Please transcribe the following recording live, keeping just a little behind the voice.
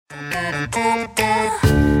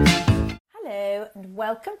Hello and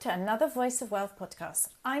welcome to another Voice of Wealth podcast.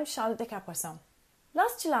 I'm Charlotte de Capoisson.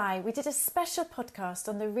 Last July we did a special podcast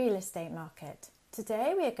on the real estate market.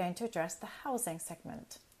 Today we are going to address the housing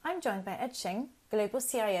segment. I'm joined by Ed Shing, Global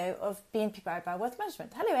CIO of BNP Paribas Wealth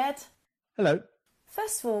Management. Hello Ed. Hello.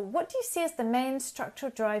 First of all, what do you see as the main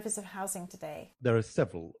structural drivers of housing today? There are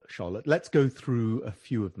several, Charlotte. Let's go through a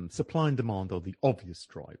few of them. Supply and demand are the obvious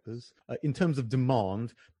drivers. In terms of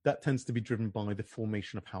demand, that tends to be driven by the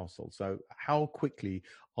formation of households. So how quickly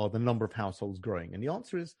are the number of households growing? And the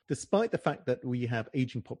answer is, despite the fact that we have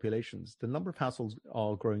aging populations, the number of households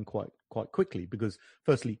are growing quite quickly because,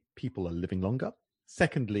 firstly, people are living longer.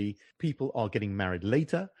 Secondly, people are getting married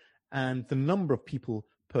later. And the number of people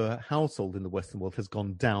per household in the Western world has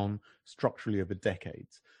gone down structurally over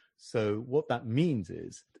decades. So what that means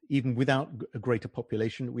is, even without a greater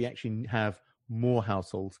population, we actually have more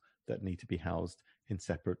households that need to be housed in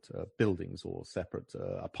separate buildings or separate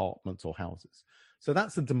apartments or houses. So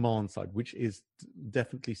that's the demand side, which is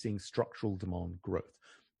definitely seeing structural demand growth.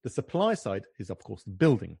 The supply side is, of course,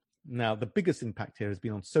 building. Now, the biggest impact here has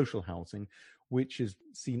been on social housing, which has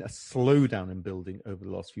seen a slowdown in building over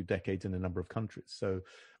the last few decades in a number of countries. So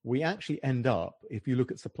we actually end up, if you look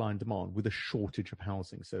at supply and demand, with a shortage of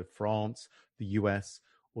housing. So France, the US,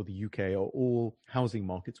 or the UK are all housing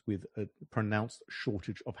markets with a pronounced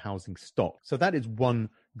shortage of housing stock. So that is one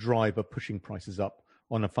driver pushing prices up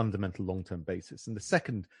on a fundamental long-term basis. And the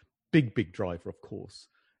second big driver, of course,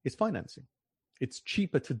 is financing. It's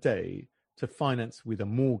cheaper today to finance with a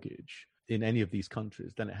mortgage in any of these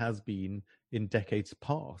countries than it has been in decades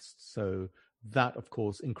past. So that, of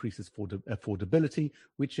course, increases affordability,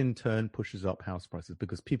 which in turn pushes up house prices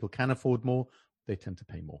because people can afford more, they tend to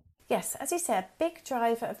pay more. Yes, as you said, a big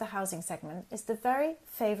driver of the housing segment is the very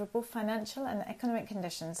favourable financial and economic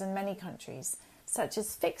conditions in many countries, such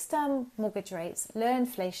as fixed-term mortgage rates, low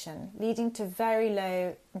inflation, leading to very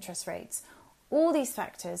low interest rates. All these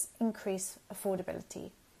factors increase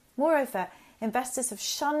affordability. Moreover, investors have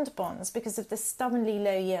shunned bonds because of the stubbornly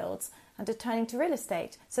low yields and are turning to real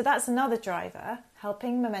estate. So that's another driver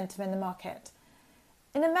helping momentum in the market.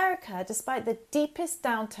 In America, despite the deepest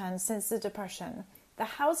downturn since the Depression, the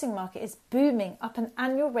housing market is booming, up an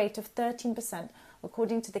annual rate of 13%,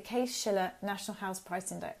 according to the Case-Shiller National House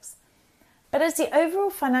Price Index. But as the overall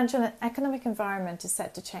financial and economic environment is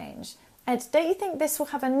set to change, Ed, don't you think this will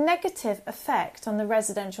have a negative effect on the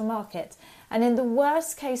residential market? And in the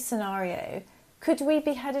worst case scenario, could we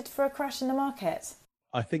be headed for a crash in the market?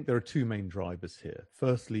 I think there are two main drivers here.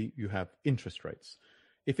 Firstly, you have interest rates.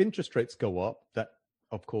 If interest rates go up, that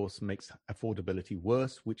of course makes affordability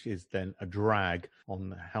worse, which is then a drag on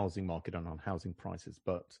the housing market and on housing prices.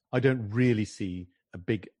 But I don't really see a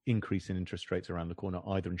big increase in interest rates around the corner,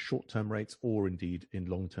 either in short-term rates or indeed in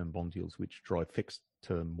long-term bond yields, which drive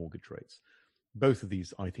fixed-term mortgage rates. Both of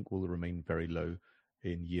these, I think, will remain very low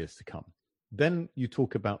in years to come. Then you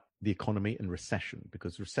talk about the economy and recession,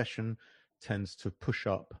 because recession tends to push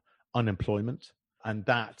up unemployment, and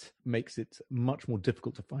that makes it much more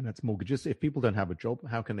difficult to finance mortgages. If people don't have a job,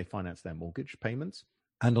 how can they finance their mortgage payments?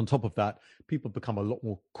 And on top of that, people become a lot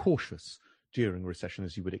more cautious during recession,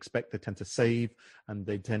 as you would expect. They tend to save and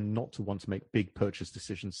they tend not to want to make big purchase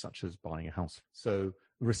decisions such as buying a house. So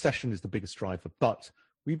recession is the biggest driver, but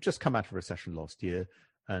we've just come out of recession last year,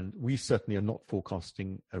 and we certainly are not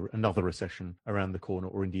forecasting another recession around the corner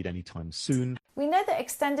or indeed anytime soon. We know that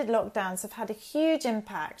extended lockdowns have had a huge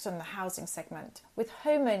impact on the housing segment, with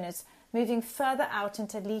homeowners moving further out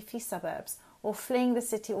into leafy suburbs or fleeing the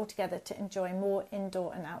city altogether to enjoy more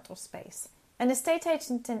indoor and outdoor space. An estate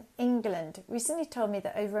agent in England recently told me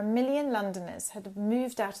that over 1 million Londoners had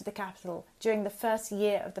moved out of the capital during the first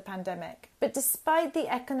year of the pandemic. But despite the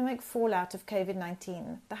economic fallout of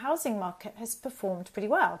COVID-19, the housing market has performed pretty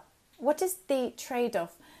well. What is the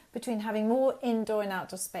trade-off between having more indoor and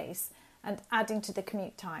outdoor space and adding to the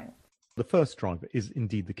commute time? The first driver is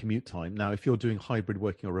indeed the commute time. Now, if you're doing hybrid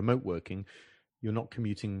working or remote working, you're not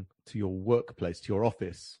commuting to your workplace, to your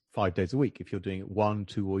office 5 days a week. If you're doing it 1,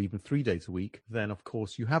 2, or even 3 days a week, then of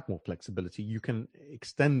course you have more flexibility. You can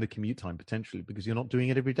extend the commute time potentially because you're not doing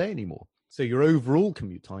it every day anymore. So your overall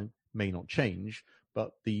commute time may not change,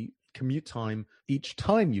 but the commute time each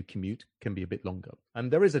time you commute can be a bit longer.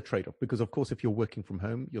 And there is a trade-off because of course if you're working from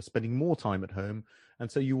home, you're spending more time at home. And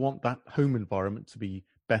so you want that home environment to be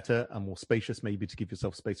better and more spacious, maybe to give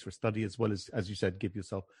yourself space for study, as well as you said, give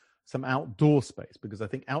yourself some outdoor space, because I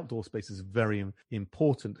think outdoor space is very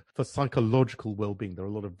important for psychological well-being. There are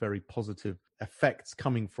a lot of very positive effects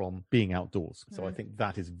coming from being outdoors. So I think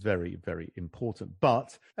that is very, very important.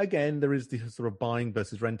 But again, there is the sort of buying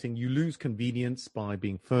versus renting. You lose convenience by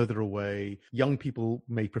being further away. Young people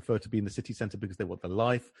may prefer to be in the city centre because they want the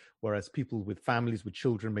life, whereas people with families, with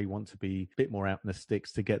children, may want to be a bit more out in the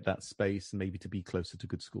sticks to get that space and maybe to be closer to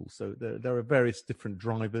good schools. So there are various different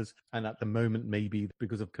drivers. And at the moment, maybe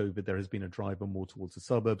because of COVID, there has been a driver more towards the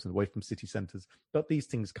suburbs and away from city centres. But these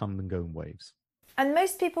things come and go in waves. And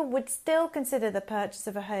most people would still consider the purchase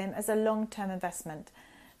of a home as a long-term investment.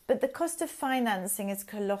 But the cost of financing is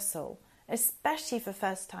colossal, especially for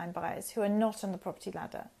first-time buyers who are not on the property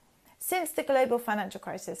ladder. Since the global financial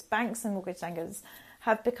crisis, banks and mortgage lenders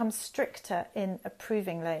have become stricter in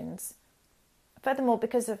approving loans. Furthermore,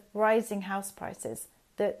 because of rising house prices,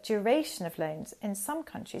 the duration of loans in some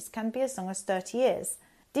countries can be as long as 30 years.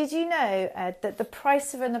 Did you know, Ed, that the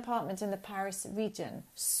price of an apartment in the Paris region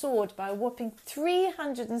soared by a whopping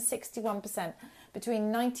 361%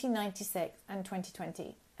 between 1996 and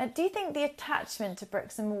 2020? Do you think the attachment to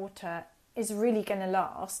bricks and mortar is really going to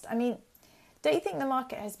last? I mean, don't you think the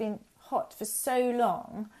market has been hot for so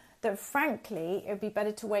long that frankly it would be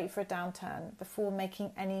better to wait for a downturn before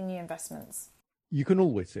making any new investments? You can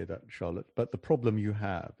always say that, Charlotte, but the problem you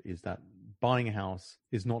have is that buying a house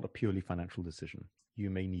is not a purely financial decision. You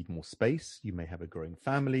may need more space, you may have a growing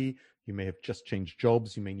family, you may have just changed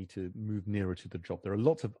jobs, you may need to move nearer to the job. There are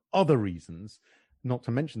lots of other reasons, not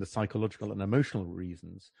to mention the psychological and emotional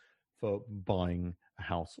reasons for buying a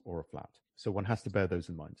house or a flat. So one has to bear those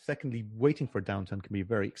in mind. Secondly, waiting for a downturn can be a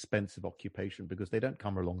very expensive occupation because they don't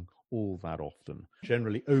come along all that often.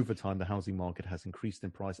 Generally, over time, the housing market has increased in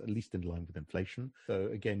price, at least in line with inflation. So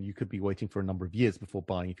again, you could be waiting for a number of years before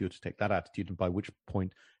buying if you were to take that attitude, and by which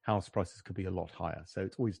point house prices could be a lot higher. So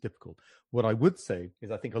it's always difficult. What I would say is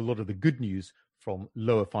I think a lot of the good news from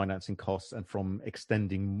lower financing costs and from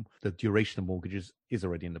extending the duration of mortgages is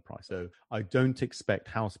already in the price. So I don't expect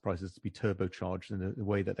house prices to be turbocharged in the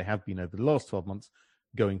way that they have been over the last 12 months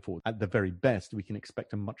going forward. At the very best, we can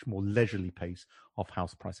expect a much more leisurely pace of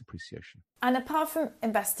house price appreciation. And apart from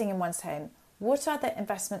investing in one's home, what other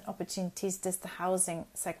investment opportunities does the housing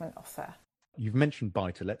segment offer? You've mentioned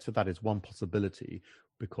buy-to-let, so that is one possibility,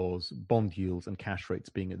 because bond yields and cash rates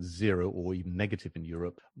being at zero or even negative in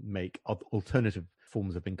Europe make alternative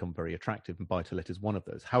forms of income very attractive, and buy-to-let is one of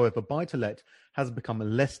those. However, buy-to-let has become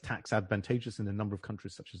less tax advantageous in a number of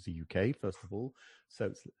countries such as the UK, first of all, so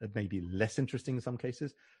it's maybe less interesting in some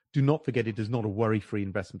cases. Do not forget, it is not a worry-free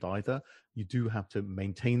investment either. You do have to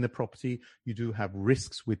maintain the property. You do have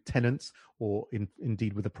risks with tenants or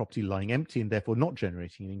indeed with the property lying empty and therefore not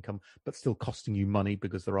generating an income, but still costing you money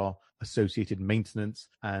because there are associated maintenance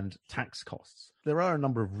and tax costs. There are a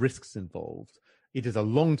number of risks involved. It is a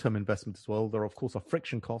long-term investment as well. There, of course, are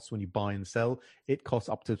friction costs when you buy and sell. It costs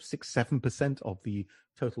up to 6-7% of the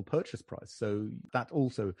total purchase price. So that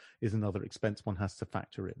also is another expense one has to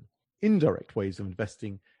factor in. Indirect ways of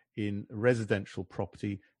investing in residential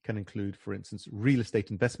property can include, for instance, real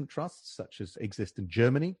estate investment trusts, such as exist in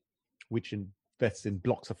Germany, which invests in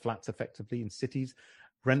blocks of flats effectively in cities,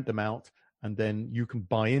 rent them out, and then you can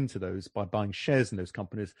buy into those by buying shares in those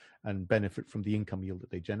companies and benefit from the income yield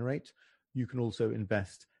that they generate. You can also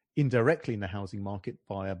invest indirectly in the housing market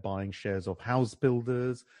via buying shares of house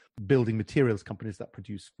builders, building materials companies that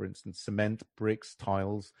produce, for instance, cement, bricks,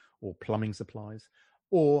 tiles, or plumbing supplies.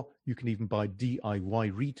 Or you can even buy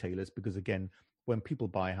DIY retailers because, again, when people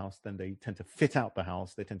buy a house, then they tend to fit out the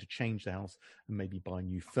house, they tend to change the house and maybe buy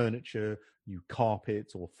new furniture, new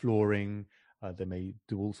carpets or flooring. They may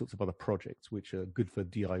do all sorts of other projects which are good for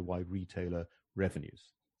DIY retailer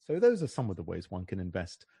revenues. So those are some of the ways one can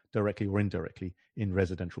invest directly or indirectly in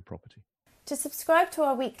residential property. To subscribe to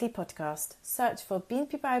our weekly podcast, search for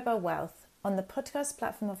BNP Paribas Wealth on the podcast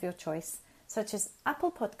platform of your choice, such as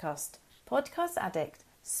Apple Podcast, Podcast Addict,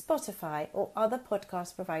 Spotify, or other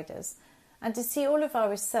podcast providers. And to see all of our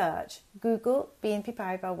research, Google BNP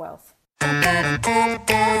Paribas Wealth.